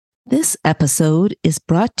This episode is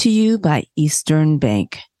brought to you by Eastern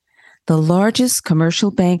Bank, the largest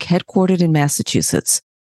commercial bank headquartered in Massachusetts,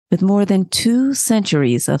 with more than 2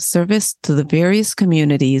 centuries of service to the various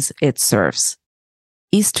communities it serves.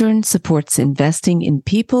 Eastern supports investing in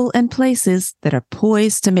people and places that are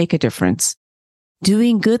poised to make a difference,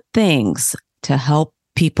 doing good things to help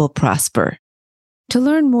people prosper. To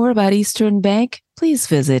learn more about Eastern Bank, please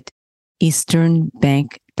visit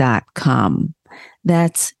easternbank.com.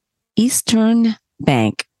 That's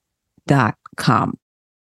easternbank.com.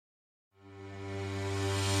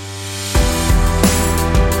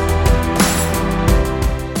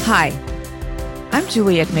 Hi, I'm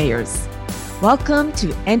Juliet Mayers. Welcome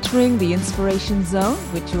to Entering the Inspiration Zone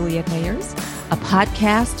with Juliet Mayers, a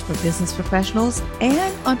podcast for business professionals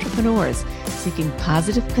and entrepreneurs seeking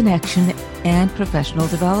positive connection and professional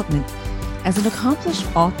development. As an accomplished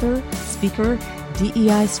author, speaker,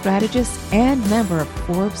 DEI strategist, and member of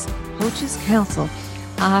Forbes Coaches Council,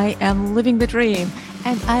 I am living the dream,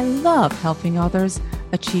 and I love helping others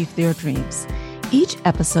achieve their dreams. Each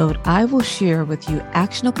episode, I will share with you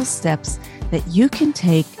actionable steps that you can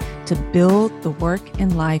take to build the work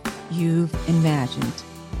and life you've imagined.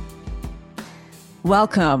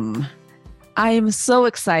 Welcome. I am so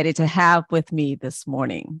excited to have with me this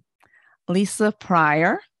morning Lisa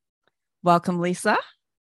Pryor. Welcome, Lisa.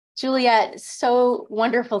 Juliet, so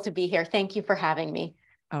wonderful to be here. Thank you for having me.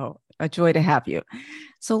 Oh, a joy to have you.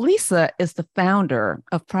 So Lisa is the founder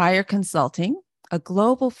of Pryor Consulting, a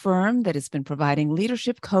global firm that has been providing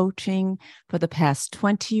leadership coaching for the past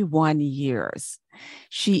 21 years.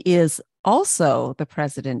 She is also the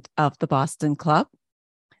president of the Boston Club,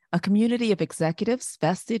 a community of executives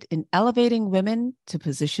vested in elevating women to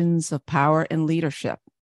positions of power and leadership.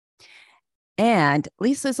 And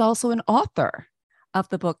Lisa is also an author of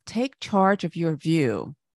the book, Take Charge of Your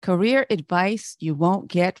View, Career Advice You Won't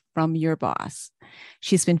Get from Your Boss.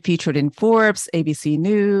 She's been featured in Forbes, ABC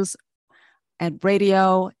News, and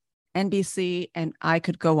radio, NBC, and I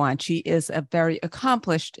could go on. She is a very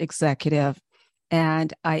accomplished executive,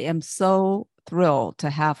 and I am so thrilled to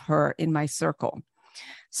have her in my circle.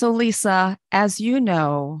 So Lisa, as you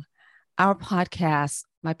know, my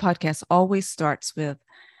podcast always starts with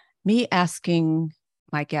me asking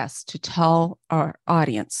my guests to tell our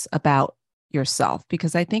audience about yourself,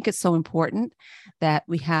 because I think it's so important that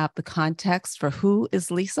we have the context for who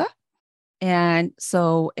is Lisa. And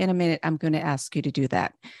so in a minute, I'm going to ask you to do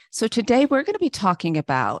that. So today we're going to be talking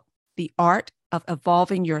about the art of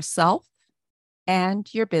evolving yourself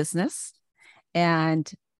and your business.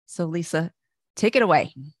 And so Lisa, take it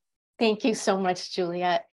away. Thank you so much,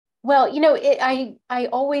 Juliet. Well, I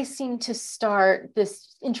always seem to start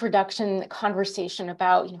this introduction conversation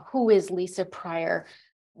about, who is Lisa Pryor,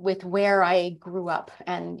 with where I grew up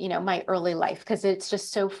and, my early life, because it's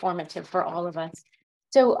just so formative for all of us.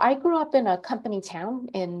 So I grew up in a company town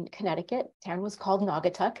in Connecticut. The town was called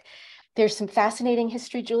Naugatuck. There's some fascinating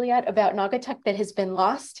history, Juliet, about Naugatuck that has been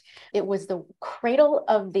lost. It was the cradle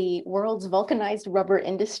of the world's vulcanized rubber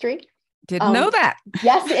industry. Didn't know that.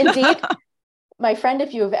 Yes, indeed. My friend,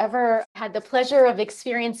 if you have ever had the pleasure of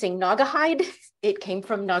experiencing Naugahyde, it came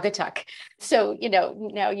from Naugatuck. So,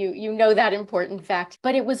 now you know that important fact.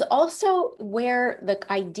 But it was also where the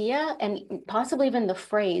idea and possibly even the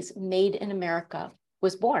phrase "made in America"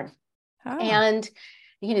 was born. Oh. And,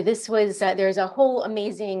 this was, there's a whole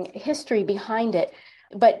amazing history behind it.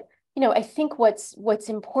 But, I think what's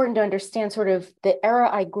important to understand sort of the era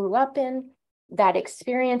I grew up in, that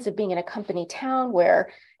experience of being in a company town where,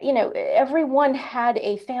 everyone had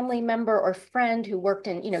a family member or friend who worked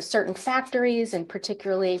in, certain factories, and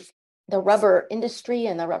particularly the rubber industry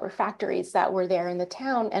and the rubber factories that were there in the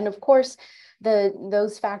town. And of course,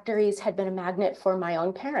 those factories had been a magnet for my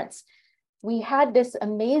own parents. We had this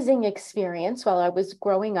amazing experience while I was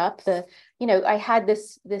growing up. I had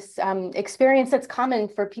this experience that's common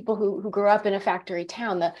for people who grew up in a factory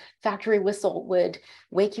town. The factory whistle would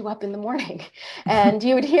wake you up in the morning, and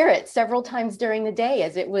you would hear it several times during the day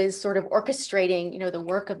as it was sort of orchestrating, the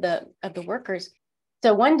work of the workers.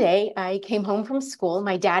 So one day I came home from school.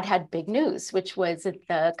 My dad had big news, which was that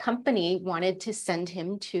the company wanted to send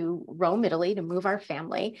him to Rome, Italy, to move our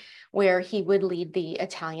family, where he would lead the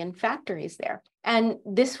Italian factories there. And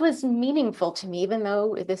this was meaningful to me, even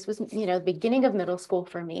though this was, the beginning of middle school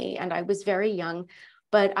for me, and I was very young.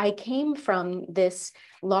 But I came from this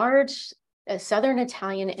large a Southern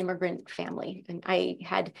Italian immigrant family. And I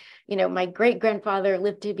had, my great grandfather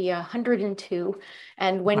lived to be 102.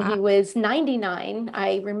 And when he Wow. was 99,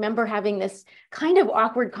 I remember having this kind of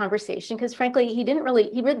awkward conversation because frankly, he didn't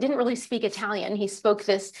really speak Italian. He spoke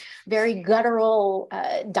this very guttural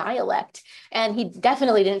dialect, and he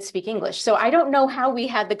definitely didn't speak English. So I don't know how we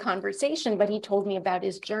had the conversation, but he told me about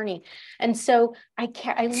his journey. And so I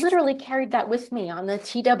literally carried that with me on the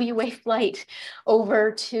TWA flight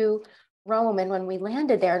over to Rome. And when we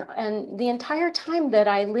landed there, and the entire time that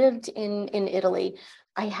I lived in Italy,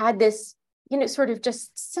 I had this, sort of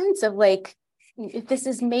just sense of like, if this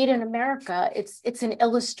is made in America, it's an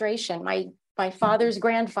illustration. My father's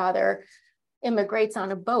grandfather immigrates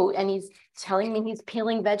on a boat, and he's telling me he's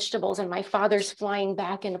peeling vegetables, and my father's flying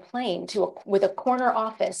back in a plane with a corner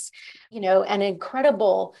office, an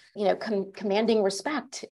incredible, commanding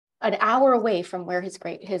respect, an hour away from where his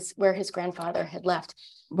grandfather had left.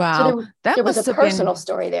 So Wow. there was a personal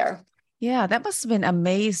story there. Yeah, that must have been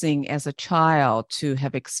amazing as a child to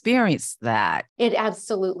have experienced that. It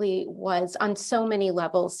absolutely was on so many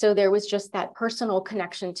levels. So there was just that personal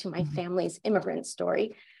connection to my family's immigrant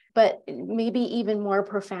story. But maybe even more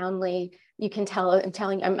profoundly, you can tell,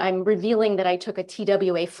 I'm revealing that I took a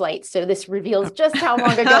TWA flight. So this reveals just how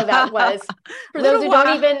long ago that was. For those who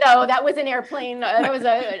don't even know, that was an airplane. That was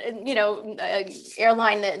a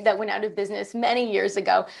airline that went out of business many years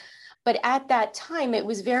ago. But at that time, it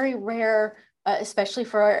was very rare, especially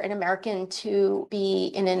for an American, to be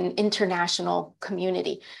in an international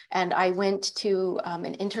community. And I went to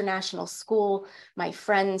an international school. My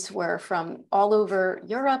friends were from all over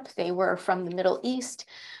Europe. They were from the Middle East.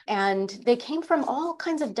 And they came from all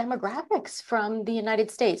kinds of demographics from the United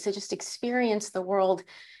States. They just experienced the world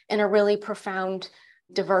in a really profound,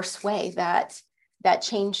 diverse way that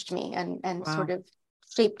changed me and Wow. sort of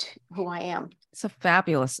shaped who I am. It's a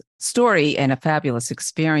fabulous story and a fabulous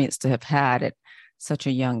experience to have had at such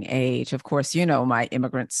a young age. Of course, my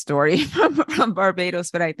immigrant story from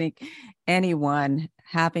Barbados, but I think anyone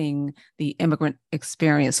having the immigrant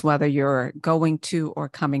experience, whether you're going to or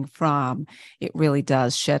coming from, it really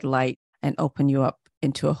does shed light and open you up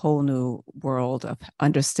into a whole new world of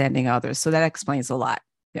understanding others. So that explains a lot.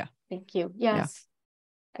 Yeah. Thank you. Yes. Yeah.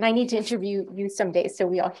 And I need to interview you someday so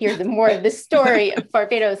we all hear more of the story of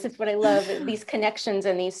Barbados. It's what I love, these connections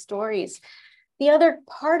and these stories. The other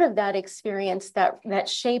part of that experience that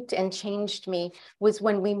shaped and changed me was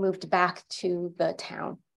when we moved back to the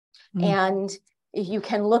town. And you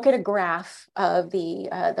can look at a graph of the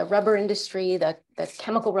rubber industry, the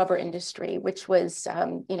chemical rubber industry, which was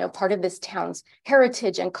part of this town's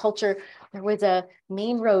heritage and culture. There was a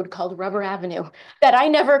main road called Rubber Avenue that I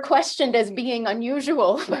never questioned as being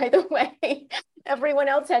unusual, by the way. Everyone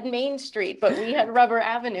else had Main Street, but we had Rubber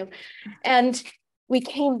Avenue. And we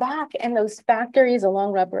came back, and those factories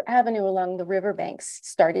along Rubber Avenue, along the riverbanks,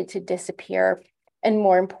 started to disappear. And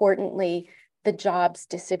more importantly, the jobs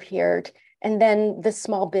disappeared. And then the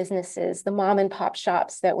small businesses, the mom and pop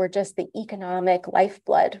shops that were just the economic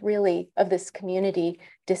lifeblood, really, of this community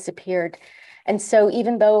disappeared. And so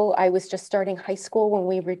even though I was just starting high school when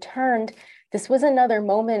we returned, this was another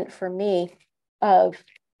moment for me of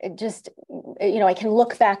just, I can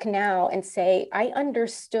look back now and say, I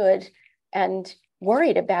understood and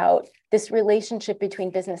worried about this relationship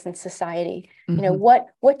between business and society.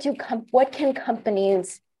 What can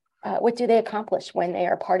companies, what do they accomplish when they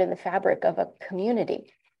are part of the fabric of a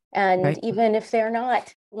community? And right. Even if they're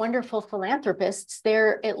not wonderful philanthropists,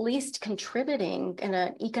 they're at least contributing in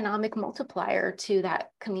an economic multiplier to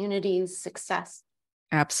that community's success.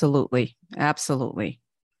 Absolutely. Absolutely.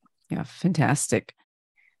 Yeah, fantastic.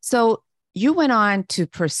 So you went on to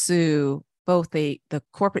pursue both the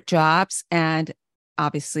corporate jobs, and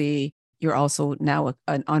obviously you're also now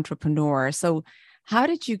an entrepreneur. So how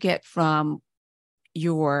did you get from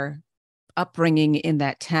your upbringing in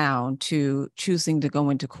that town to choosing to go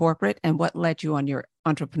into corporate, and what led you on your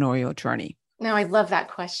entrepreneurial journey? No, I love that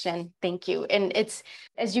question. Thank you. And it's,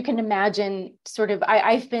 as you can imagine, sort of,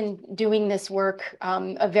 I've been doing this work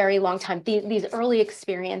a very long time. These early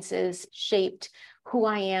experiences shaped who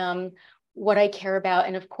I am, what I care about.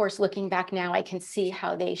 And of course, looking back now, I can see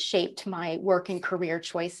how they shaped my work and career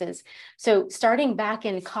choices. So starting back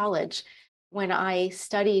in college, when I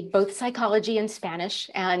studied both psychology and Spanish,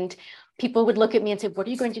 and people would look at me and say, what are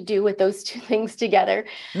you going to do with those two things together?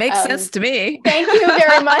 Makes sense to me. Thank you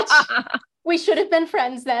very much. We should have been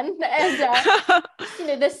friends then. And,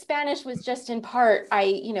 the Spanish was just in part,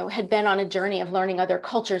 I, had been on a journey of learning other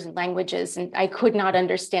cultures and languages, and I could not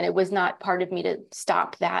understand. It was not part of me to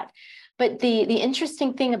stop that. But the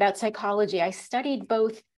interesting thing about psychology, I studied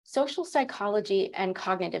both social psychology and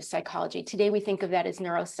cognitive psychology. Today, we think of that as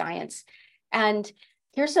neuroscience. And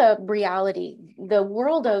here's a reality. The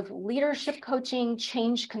world of leadership coaching,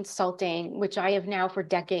 change consulting, which I have now for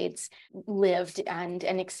decades lived and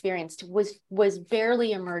experienced, was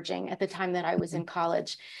barely emerging at the time that I was in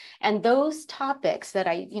college. And those topics that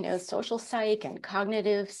social psych and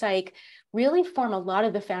cognitive psych really form a lot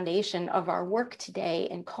of the foundation of our work today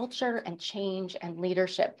in culture and change and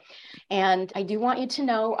leadership. And I do want you to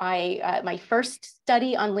know, my first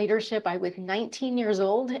study on leadership, I was 19 years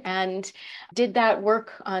old and did that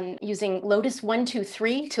work on using Lotus 1, 2,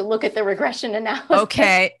 3 to look at the regression analysis.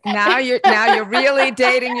 Okay, now you're really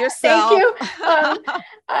dating yourself. Thank you.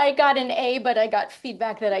 I got an A, but I got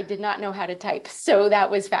feedback that I did not know how to type. So that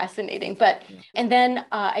was fascinating. And then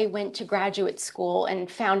I went to graduate school and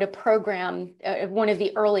found a program, one of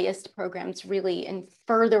the earliest programs really in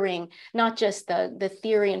furthering not just the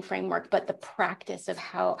theory and framework, but the practice of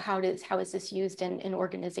how is this used in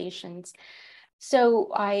organizations.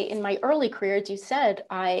 So in my early career, as you said,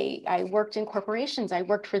 I worked in corporations. I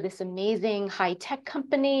worked for this amazing high-tech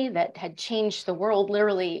company that had changed the world,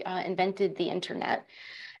 literally invented the internet.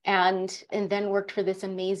 And then worked for this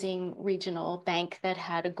amazing regional bank that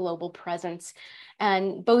had a global presence.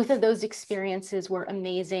 And both of those experiences were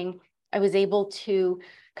amazing. I was able to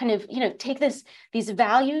kind of, take these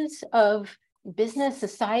values of business,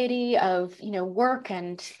 society, of work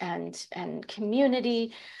and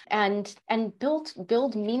community, and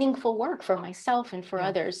build meaningful work for myself and for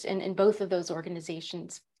others in both of those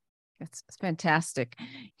organizations. It's fantastic.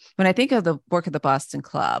 When I think of the work of the Boston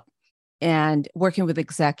Club and working with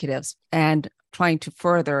executives and trying to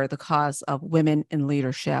further the cause of women in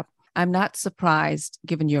leadership, I'm not surprised,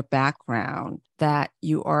 given your background, that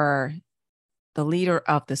you are the leader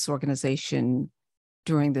of this organization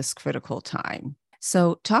during this critical time.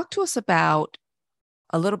 So talk to us about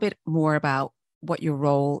a little bit more about what your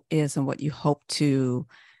role is and what you hope to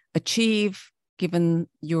achieve, given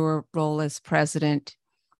your role as president,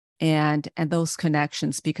 and those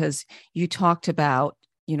connections, because you talked about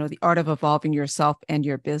the art of evolving yourself and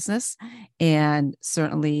your business. And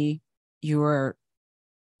certainly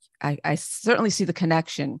I certainly see the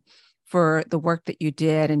connection for the work that you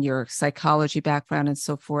did and your psychology background and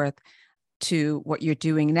so forth to what you're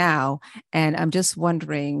doing now. And I'm just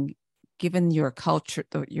wondering, given your culture,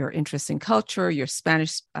 your interest in culture, your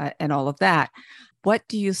Spanish and all of that, what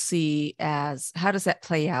do you see how does that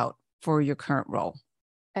play out for your current role?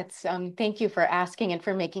 That's thank you for asking and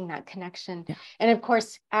for making that connection. Yeah. And of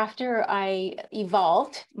course, after I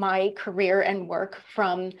evolved my career and work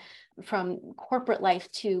from corporate life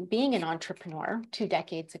to being an entrepreneur 2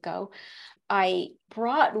 decades ago, I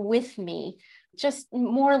brought with me just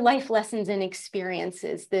more life lessons and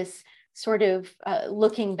experiences, this sort of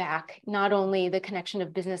looking back, not only the connection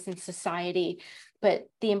of business and society, but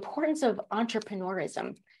the importance of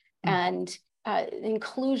entrepreneurism and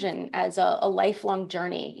inclusion as a lifelong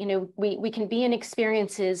journey. We can be in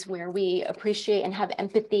experiences where we appreciate and have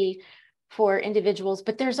empathy for individuals,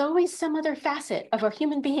 but there's always some other facet of a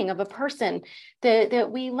human being, of a person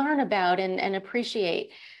that we learn about and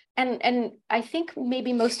appreciate. And I think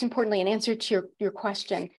maybe most importantly, in answer to your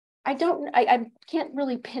question, I can't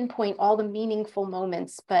really pinpoint all the meaningful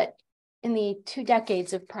moments, but in the 2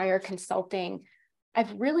 decades of prior consulting,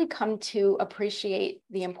 I've really come to appreciate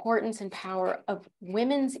the importance and power of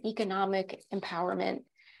women's economic empowerment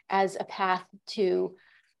as a path to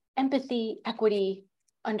empathy, equity,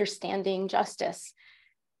 understanding, justice.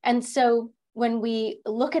 And so when we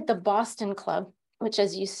look at the Boston Club, which,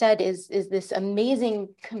 as you said, is this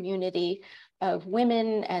amazing community of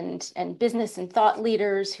women and business and thought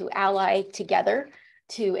leaders who ally together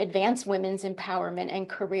to advance women's empowerment and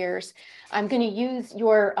careers, I'm going to use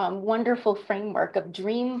your wonderful framework of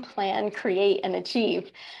dream, plan, create, and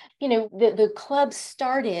achieve. The club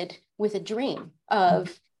started with a dream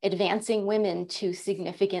of advancing women to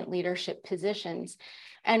significant leadership positions.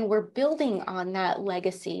 And we're building on that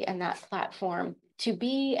legacy and that platform to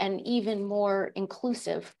be an even more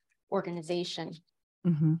inclusive organization.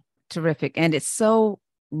 Mm-hmm. Terrific. And it's so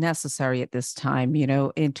necessary at this time,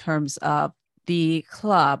 in terms of the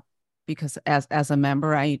club, because as a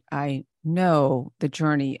member, I know the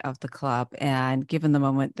journey of the club, and given the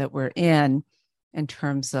moment that we're in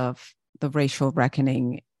terms of the racial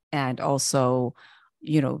reckoning, and also,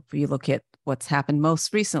 if you look at what's happened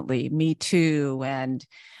most recently, Me Too, and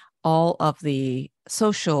all of the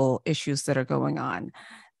social issues that are going on,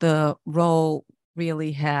 the role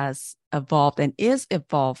really has evolved and is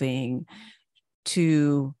evolving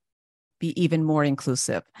to be even more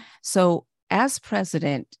inclusive. So as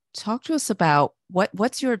president, talk to us about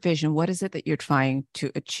what's your vision? What is it that you're trying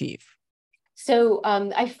to achieve? So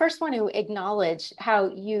I first want to acknowledge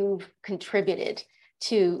how you've contributed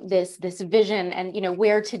to this vision and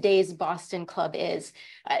where today's Boston Club is.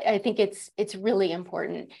 I think it's really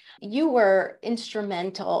important. You were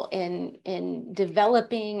instrumental in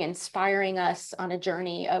developing, inspiring us on a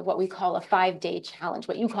journey of what we call a 5-day challenge,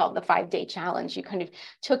 what you call the 5-day challenge. You kind of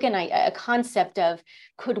took a concept of,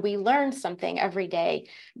 could we learn something every day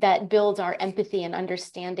that builds our empathy and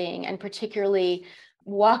understanding, and particularly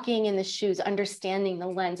walking in the shoes, understanding the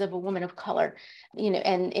lens of a woman of color,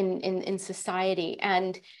 and in society.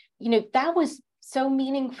 And, that was so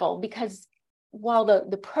meaningful because while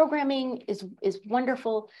the programming is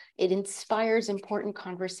wonderful, it inspires important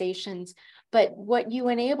conversations. But what you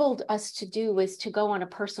enabled us to do was to go on a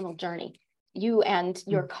personal journey. You and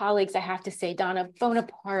your colleagues, I have to say, Donna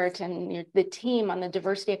Bonaparte and the team on the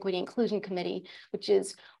Diversity, Equity, Inclusion Committee, which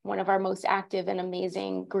is one of our most active and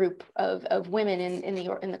amazing group of women in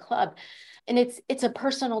the club. And it's a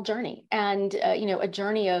personal journey and a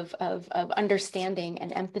journey of understanding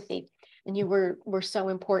and empathy. And you were so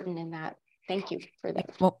important in that. Thank you for that.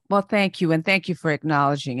 Well, thank you. And thank you for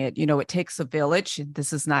acknowledging it. It takes a village.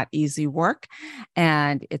 This is not easy work.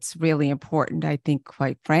 And it's really important, I think,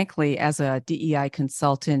 quite frankly, as a DEI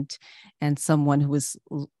consultant and someone who is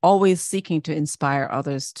always seeking to inspire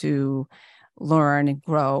others to learn and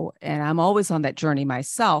grow. And I'm always on that journey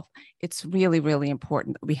myself. It's really, really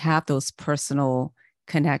important that we have those personal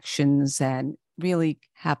connections and really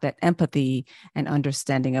have that empathy and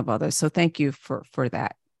understanding of others. So thank you for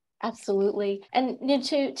that. Absolutely. And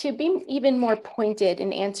to be even more pointed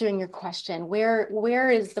in answering your question,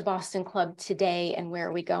 where is the Boston Club today and where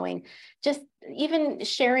are we going? Just even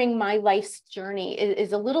sharing my life's journey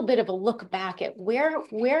is a little bit of a look back at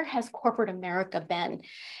where has corporate America been?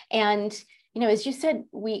 And as you said,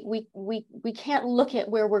 we can't look at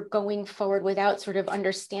where we're going forward without sort of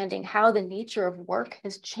understanding how the nature of work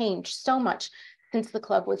has changed so much since the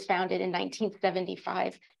club was founded in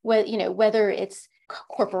 1975. Whether it's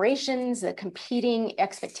corporations, the competing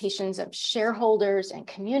expectations of shareholders and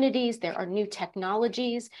communities. There are new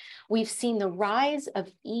technologies. We've seen the rise of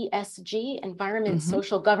ESG, environment,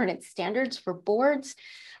 social governance standards for boards.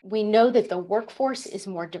 We know that the workforce is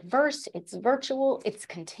more diverse, it's virtual, it's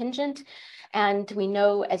contingent. And we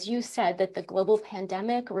know, as you said, that the global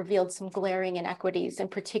pandemic revealed some glaring inequities, and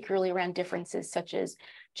particularly around differences such as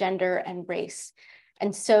gender and race.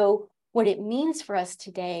 And so what it means for us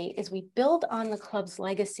today is we build on the club's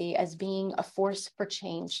legacy as being a force for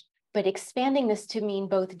change, but expanding this to mean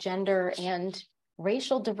both gender and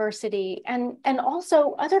racial diversity and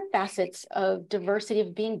also other facets of diversity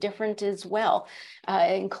of being different as well,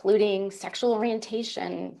 including sexual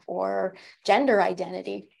orientation or gender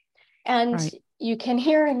identity. And you can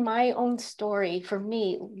hear in my own story, for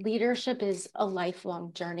me, leadership is a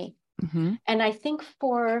lifelong journey. And I think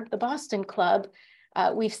for the Boston Club,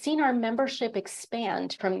 we've seen our membership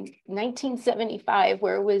expand from 1975,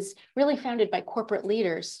 where it was really founded by corporate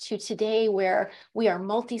leaders, to today, where we are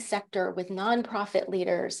multi-sector with nonprofit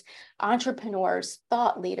leaders, entrepreneurs,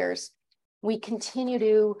 thought leaders. We continue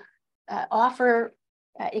to offer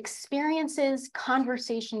experiences,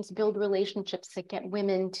 conversations, build relationships that get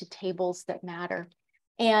women to tables that matter.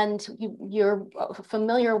 And you're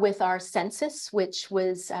familiar with our census, which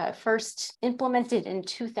was first implemented in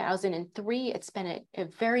 2003. It's been a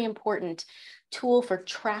very important tool for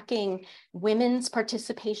tracking women's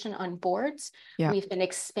participation on boards. We've been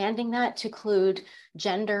expanding that to include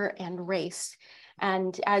gender and race.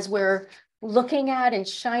 And as we're looking at and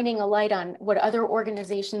shining a light on what other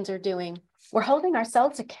organizations are doing, we're holding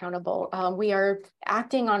ourselves accountable. We are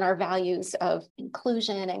acting on our values of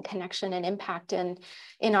inclusion and connection and impact. And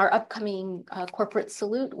in our upcoming corporate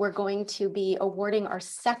salute, we're going to be awarding our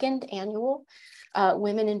second annual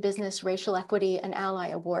Women in Business Racial Equity and Ally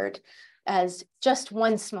Award as just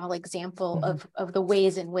one small example of the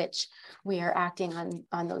ways in which we are acting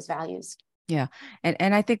on those values. Yeah.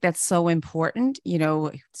 And I think that's so important.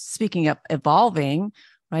 Speaking of evolving,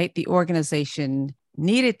 right? The organization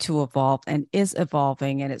needed to evolve and is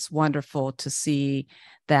evolving, and it's wonderful to see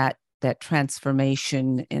that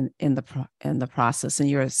transformation in the process. And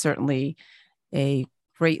you're certainly a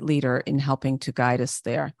great leader in helping to guide us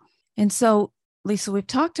there. And so, Lisa, we've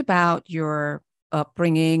talked about your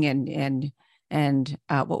upbringing and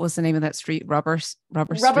what was the name of that street? Rubber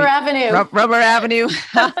Avenue. Rubber Avenue.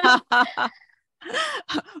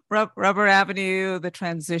 Rubber Avenue. The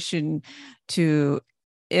transition to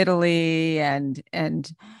Italy and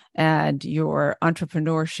your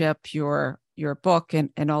entrepreneurship, your book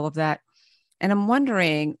and all of that. And I'm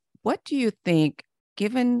wondering, what do you think,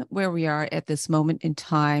 given where we are at this moment in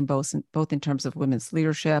time, both in terms of women's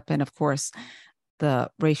leadership and, of course, the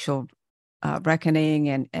racial reckoning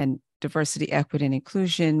and diversity, equity, and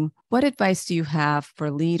inclusion, what advice do you have for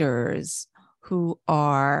leaders who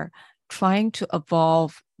are trying to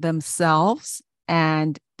evolve themselves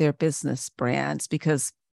and their business brands?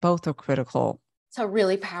 Because both are critical. It's a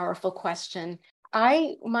really powerful question.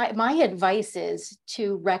 My advice is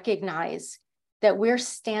to recognize that we're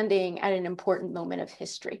standing at an important moment of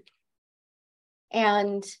history,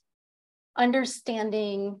 and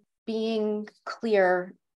understanding, being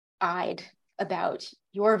clear-eyed about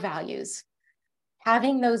your values,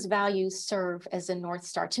 having those values serve as a North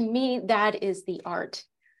Star. To me, that is the art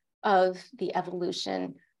of the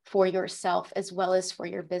evolution for yourself as well as for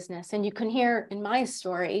your business. And you can hear in my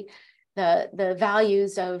story the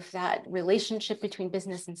values of that relationship between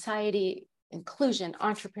business and society, inclusion,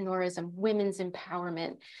 entrepreneurism, women's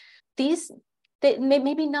empowerment. They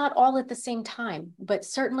maybe not all at the same time, but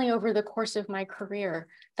certainly over the course of my career,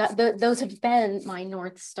 those have been my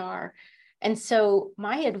North Star. And so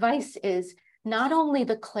my advice is not only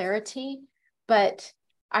the clarity, but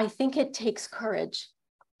I think it takes courage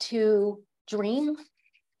to dream.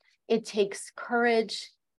 It takes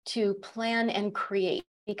courage to plan and create,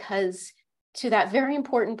 because to that very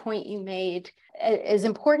important point you made, as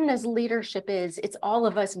important as leadership is, it's all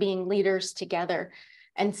of us being leaders together.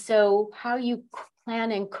 And so how you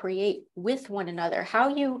plan and create with one another, how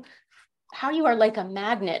you are like a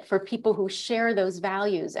magnet for people who share those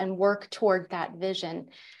values and work toward that vision,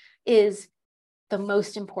 is the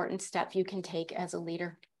most important step you can take as a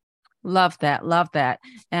leader. Love that. Love that.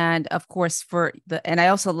 And of course, and I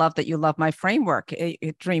also love that you love my framework,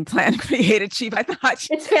 Dream, Plan, Create, Achieve. I thought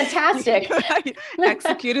it's fantastic. You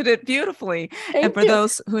executed it beautifully. And for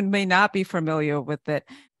those who may not be familiar with it,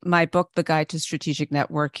 my book, The Guide to Strategic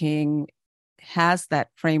Networking, has that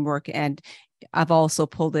framework. And I've also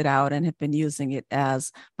pulled it out and have been using it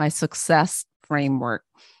as my success framework.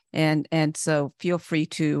 And so feel free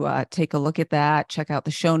to take a look at that, check out the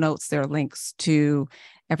show notes. There are links to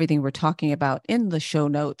everything we're talking about in the show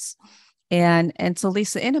notes. And so,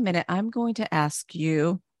 Lisa, in a minute, I'm going to ask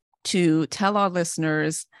you to tell our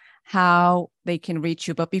listeners how they can reach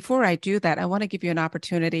you. But before I do that, I want to give you an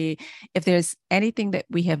opportunity. If there's anything that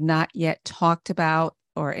we have not yet talked about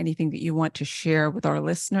or anything that you want to share with our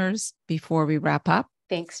listeners before we wrap up.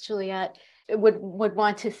 Thanks, Juliet. Would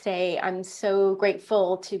want to say I'm so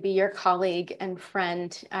grateful to be your colleague and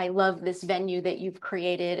friend. I love this venue that you've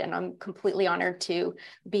created, and I'm completely honored to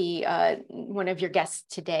be one of your guests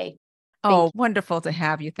today. Wonderful to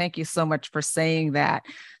have you. Thank you so much for saying that.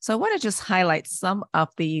 So I want to just highlight some of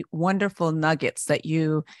the wonderful nuggets that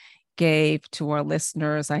you gave to our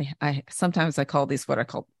listeners. I sometimes I call these what I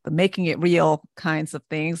call the making it real kinds of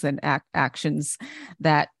things and actions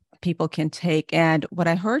that people can take. And what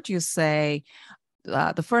I heard you say,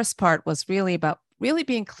 the first part was really about really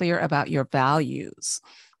being clear about your values.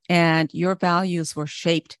 And your values were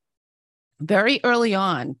shaped very early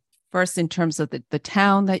on, first in terms of the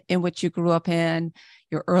town in which you grew up in,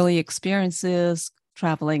 your early experiences,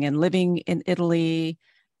 traveling and living in Italy,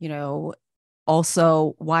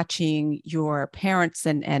 also watching your parents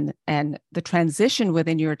and the transition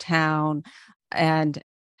within your town, and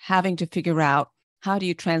having to figure out, how do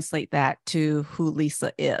you translate that to who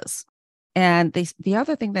Lisa is? And the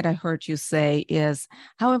other thing that I heard you say is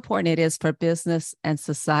how important it is for business and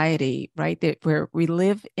society, right? Where we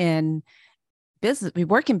live in business, we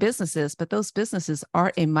work in businesses, but those businesses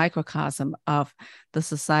are a microcosm of the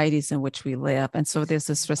societies in which we live. And so there's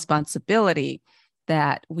this responsibility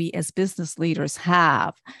that we as business leaders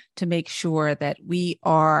have to make sure that we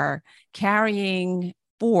are carrying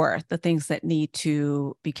forth the things that need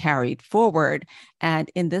to be carried forward. And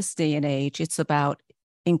in this day and age, it's about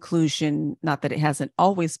inclusion, not that it hasn't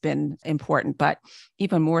always been important, but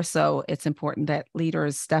even more so, it's important that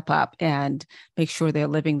leaders step up and make sure they're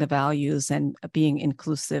living the values and being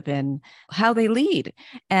inclusive in how they lead.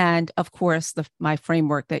 And of course, my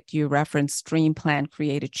framework that you referenced, Dream, Plan,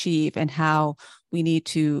 Create, Achieve, and how we need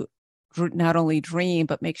to not only dream,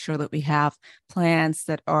 but make sure that we have plans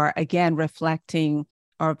that are, again, reflecting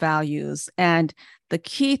our values. And the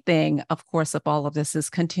key thing, of course, of all of this is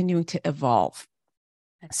continuing to evolve.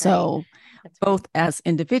 That's so right. Both as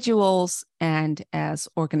individuals and as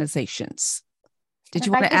organizations. Did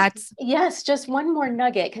you want to add? Yes, just one more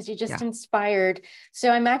nugget, because you just inspired.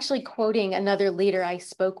 So I'm actually quoting another leader I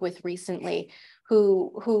spoke with recently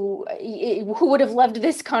who would have loved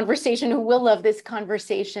this conversation, who will love this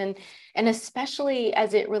conversation, and especially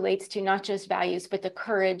as it relates to not just values, but the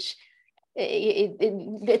courage.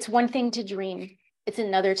 It's one thing to dream. It's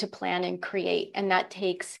another to plan and create. And that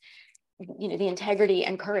takes, the integrity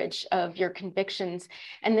and courage of your convictions.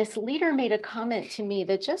 And this leader made a comment to me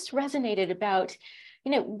that just resonated about,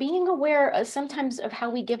 being aware sometimes of how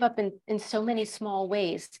we give up in so many small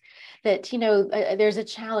ways that, there's a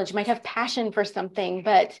challenge. You might have passion for something,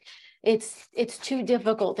 but it's too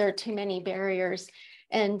difficult. There are too many barriers.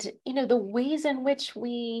 And, the ways in which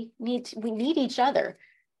we need each other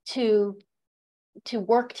to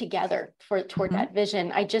work together toward that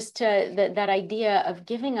vision. I just, that idea of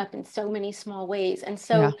giving up in so many small ways. And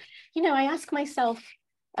so, I ask myself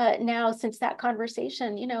now, since that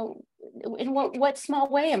conversation, in what small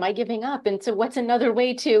way am I giving up? And so what's another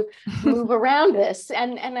way to move around this?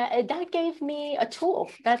 And that gave me a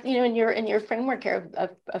tool that, in your framework here of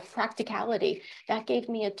practicality, that gave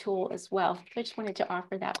me a tool as well. So I just wanted to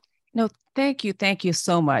offer that. No, thank you. Thank you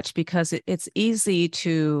so much, because it's easy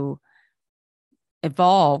to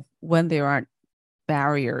evolve when there aren't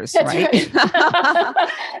barriers, right?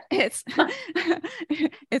 It's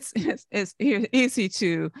easy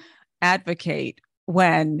to advocate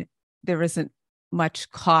when there isn't much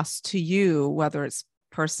cost to you, whether it's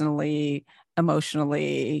personally,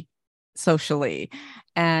 emotionally, socially.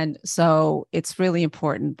 And so it's really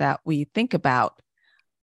important that we think about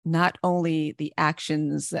not only the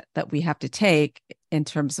actions that we have to take in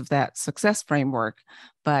terms of that success framework,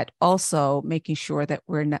 but also making sure that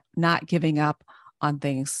we're not giving up on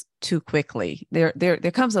things too quickly. There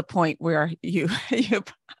comes a point where it's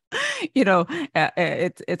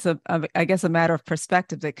I guess a matter of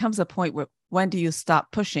perspective. There comes a point where, when do you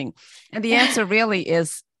stop pushing? And the answer really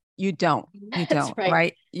is you don't. You don't,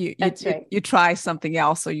 right? You try something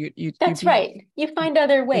else, or you. That's right. You find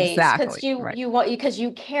other ways, because because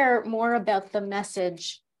you care more about the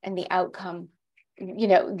message and the outcome,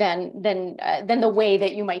 than the way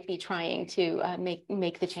that you might be trying to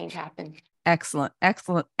make the change happen. Excellent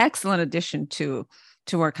addition to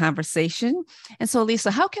our conversation. And so,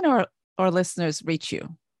 Lisa, how can our listeners reach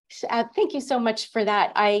you? Thank you so much for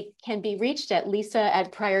that. I can be reached at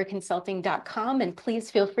lisa@pryorconsulting.com, and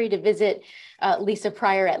please feel free to visit Lisa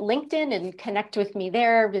Pryor at LinkedIn and connect with me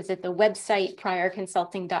there. Visit the website,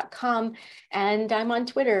 pryorconsulting.com, and I'm on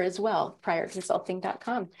Twitter as well,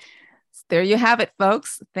 pryorconsulting.com. There you have it,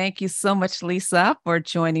 folks. Thank you so much, Lisa, for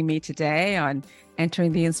joining me today on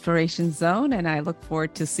Entering the Inspiration Zone. And I look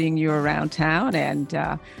forward to seeing you around town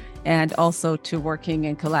and also to working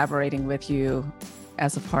and collaborating with you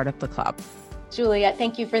as a part of the club. Juliet,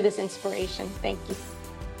 thank you for this inspiration. Thank you.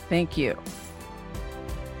 Thank you.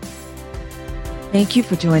 Thank you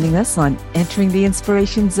for joining us on Entering the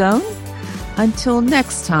Inspiration Zone. Until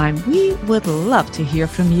next time, we would love to hear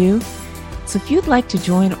from you. So if you'd like to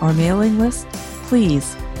join our mailing list,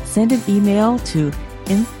 please send an email to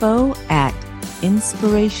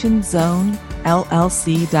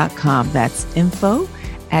info@inspirationzonellc.com. That's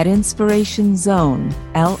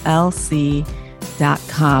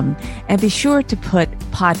info@inspirationzonellc.com. And be sure to put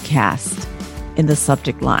podcast in the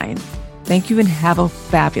subject line. Thank you and have a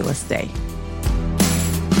fabulous day.